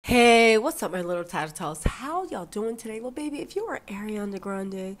what's up, my little tattletales? How y'all doing today? Well, baby, if you are Ariana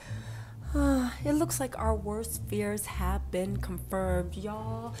Grande, it looks like our worst fears have been confirmed,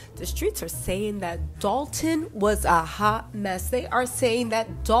 y'all. The streets are saying that Dalton was a hot mess. They are saying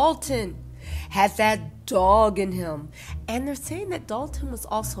that Dalton had that dog in him. And they're saying that Dalton was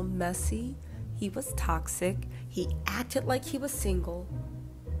also messy. He was toxic. He acted like he was single.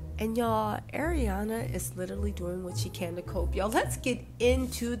 And y'all, Ariana is literally doing what she can to cope. Y'all, let's get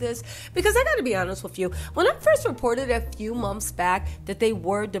into this because I gotta be honest with you. When I first reported a few months back that they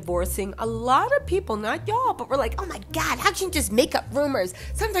were divorcing, a lot of people, not y'all, but were like, oh my God, how can you just make up rumors?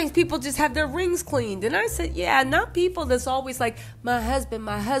 Sometimes people just have their rings cleaned. And I said, yeah, not people that's always like, my husband,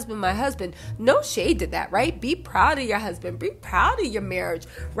 my husband, my husband. No shade to that, right? Be proud of your husband. Be proud of your marriage,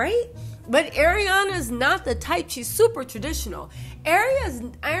 right? But Ariana is not the type. She's super traditional.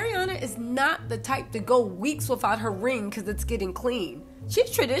 Ariana is not the type to go weeks without her ring because it's getting clean. She's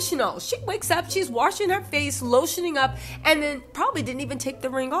traditional. She wakes up, she's washing her face, lotioning up, and then probably didn't even take the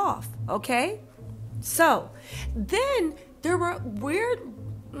ring off, okay? So, then there were weird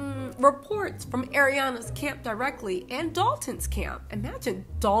reports from Ariana's camp directly and Dalton's camp. Imagine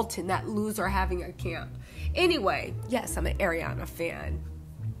Dalton, that loser, having a camp. Anyway, yes, I'm an Ariana fan.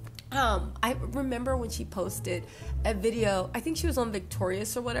 I remember when she posted a video, I think she was on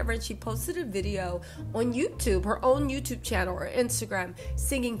Victorious or whatever, and she posted a video on YouTube, her own YouTube channel or Instagram,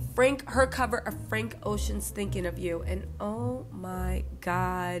 singing her cover of Frank Ocean's Thinking of You. And oh my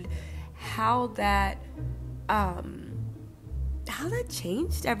God, how that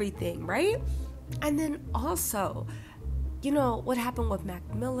changed everything, right? And then also, you know, what happened with Mac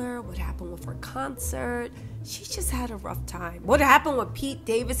Miller, what happened with her concert. She just had a rough time. What happened with Pete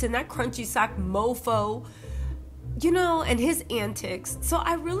Davidson, that crunchy sock mofo, you know, and his antics. So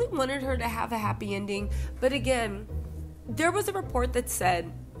I really wanted her to have a happy ending. But again, there was a report that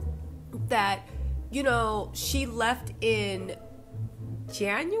said that, you know, she left in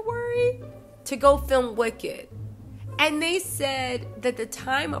January to go film Wicked. And they said that the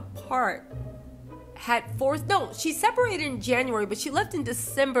time apart she separated in January, but she left in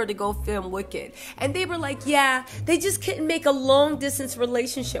December to go film Wicked. And they were like, yeah, they just couldn't make a long distance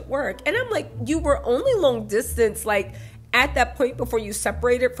relationship work. And I'm like, you were only long distance, like at that point before you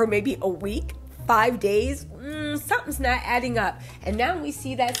separated for maybe a week, 5 days, something's not adding up. And now we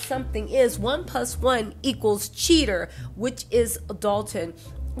see that something is 1 + 1 = cheater, which is Dalton.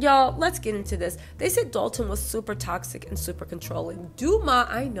 Y'all, let's get into this. They said Dalton was super toxic and super controlling.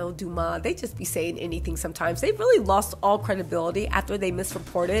 I know Dumas, they just be saying anything sometimes. They really lost all credibility after they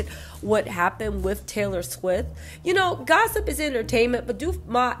misreported what happened with Taylor Swift. You know, gossip is entertainment, but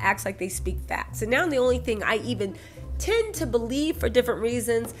Dumas acts like they speak facts. And now the only thing I even tend to believe for different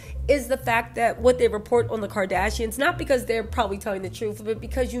reasons is the fact that what they report on the Kardashians, not because they're probably telling the truth, but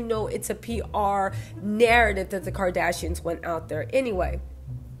because you know it's a PR narrative that the Kardashians went out there. Anyway.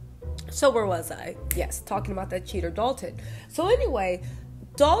 So where was I? Yes, talking about that cheater, Dalton. So anyway,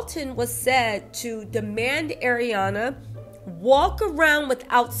 Dalton was said to demand Ariana walk around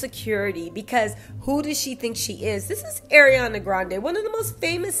without security because who does she think she is? This is Ariana Grande, one of the most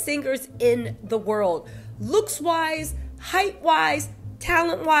famous singers in the world. Looks-wise, height-wise,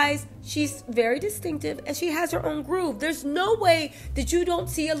 talent-wise, she's very distinctive and she has her own groove. There's no way that you don't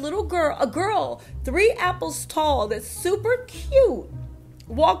see a girl 3 apples tall that's super cute,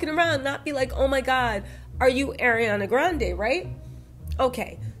 walking around, not be like, oh my God, are you Ariana Grande, right?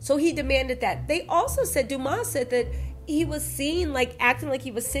 Okay, so he demanded that. They also said, Dumas said that he was seen like acting like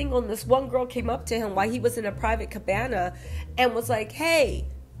he was single, and this one girl came up to him while he was in a private cabana and was like, hey,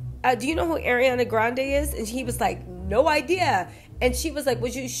 do you know who Ariana Grande is? And he was like, no idea. And she was like,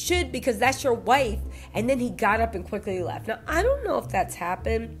 well, you should because that's your wife. And then he got up and quickly left. Now, I don't know if that's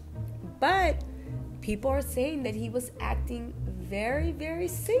happened, but people are saying that he was acting very, very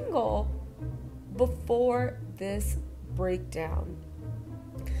single before this breakdown.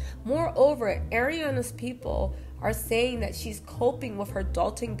 Moreover, Ariana's people are saying that she's coping with her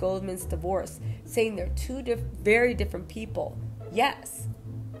Dalton Gomez divorce, saying they're two very different people. Yes,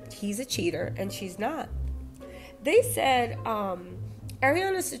 he's a cheater and she's not. They said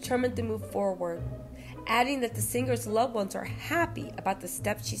Ariana's determined to move forward, adding that the singer's loved ones are happy about the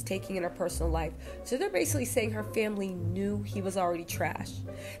steps she's taking in her personal life. So they're basically saying her family knew he was already trashed.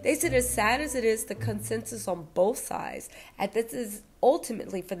 They said as sad as it is, the consensus on both sides, and this is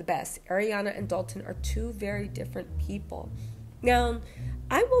ultimately for the best. Ariana and Dalton are two very different people. Now,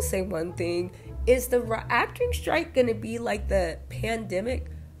 I will say one thing. Is the acting strike going to be like the pandemic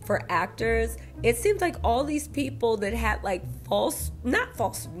for actors? It seems like all these people that had like not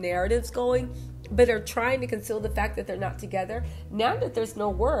false narratives going, but are trying to conceal the fact that they're not together. Now that there's no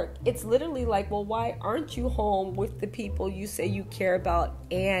work, it's literally like, well, why aren't you home with the people you say you care about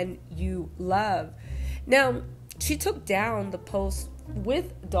and you love? Now, she took down the post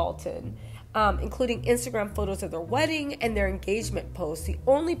with Dalton, including Instagram photos of their wedding and their engagement post. The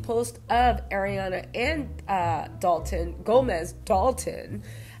only post of Ariana and Dalton Gomez,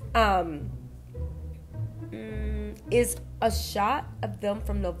 is a shot of them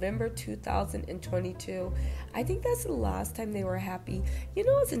from November 2022. I think that's the last time they were happy. You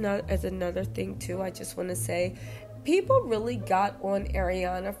know, as another thing too, I just want to say, people really got on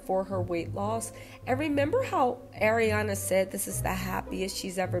Ariana for her weight loss. And remember how Ariana said this is the happiest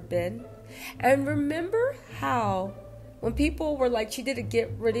she's ever been? And remember how when people were like, she did a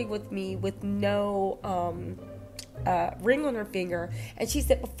get ready with me with no ring on her finger, and she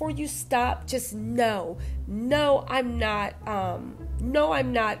said, before you stop, just no, I'm not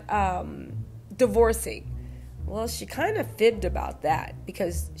divorcing. Well, she kind of fibbed about that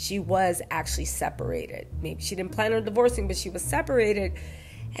because she was actually separated. Maybe she didn't plan on divorcing, but she was separated.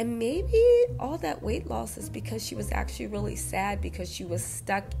 And maybe all that weight loss is because she was actually really sad because she was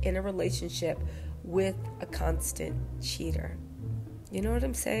stuck in a relationship with a constant cheater. You know what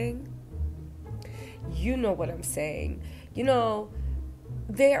I'm saying? You know what I'm saying. You know,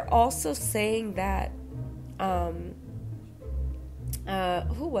 they're also saying that, who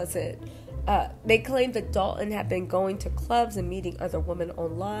was it? They claimed that Dalton had been going to clubs and meeting other women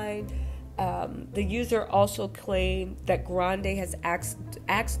online. The user also claimed that Grande has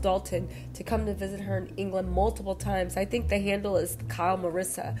asked Dalton to come to visit her in England multiple times. I think the handle is Kyle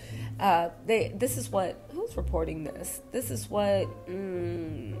Marissa. Who's reporting this? This is what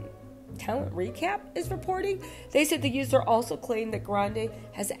Talent Recap is reporting. They said the user also claimed that Grande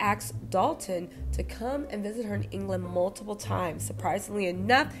has asked Dalton to come and visit her in England multiple times. Surprisingly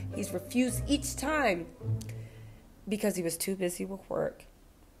enough, he's refused each time because he was too busy with work.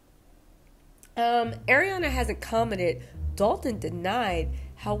 Ariana hasn't commented. Dalton denied.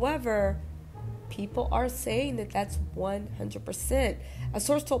 However, people are saying that that's 100%. A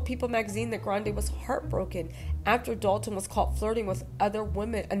source told People magazine that Grande was heartbroken after Dalton was caught flirting with another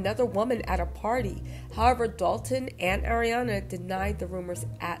woman at a party. However, Dalton and Ariana denied the rumors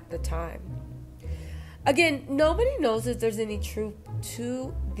at the time. Again, nobody knows if there's any truth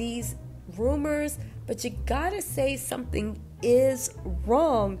to these rumors, but you gotta say something is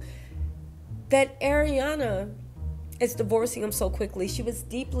wrong. That Ariana is divorcing him so quickly. She was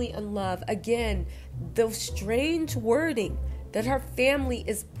deeply in love. Again, the strange wording that her family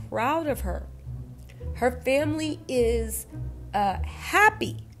is proud of her. Her family is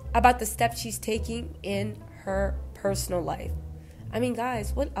happy about the steps she's taking in her personal life. I mean,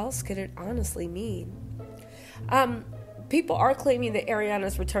 guys, what else could it honestly mean? People are claiming that Ariana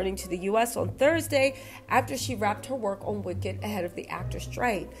is returning to the U.S. on Thursday after she wrapped her work on Wicked ahead of the actor's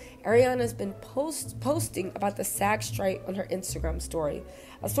strike. Ariana has been posting about the SAG strike on her Instagram story.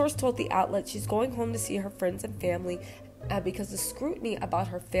 A source told the outlet she's going home to see her friends and family because the scrutiny about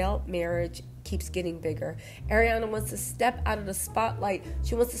her failed marriage keeps getting bigger. Ariana wants to step out of the spotlight.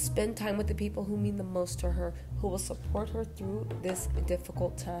 She wants to spend time with the people who mean the most to her, who will support her through this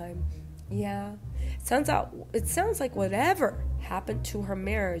difficult time. Yeah, it sounds like whatever happened to her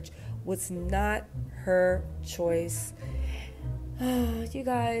marriage was not her choice. You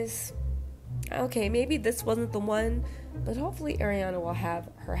guys, okay, maybe this wasn't the one, but hopefully Ariana will have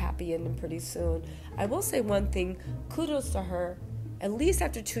her happy ending pretty soon. I will say one thing, kudos to her. At least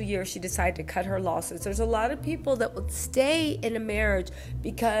after 2 years, she decided to cut her losses. There's a lot of people that would stay in a marriage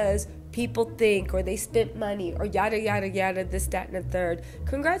because people think, or they spent money, or yada, yada, yada, this, that, and the third.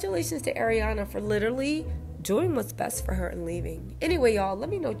 Congratulations to Ariana for literally doing what's best for her and leaving. Anyway, y'all, let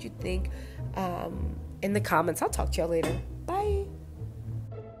me know what you think in the comments. I'll talk to y'all later.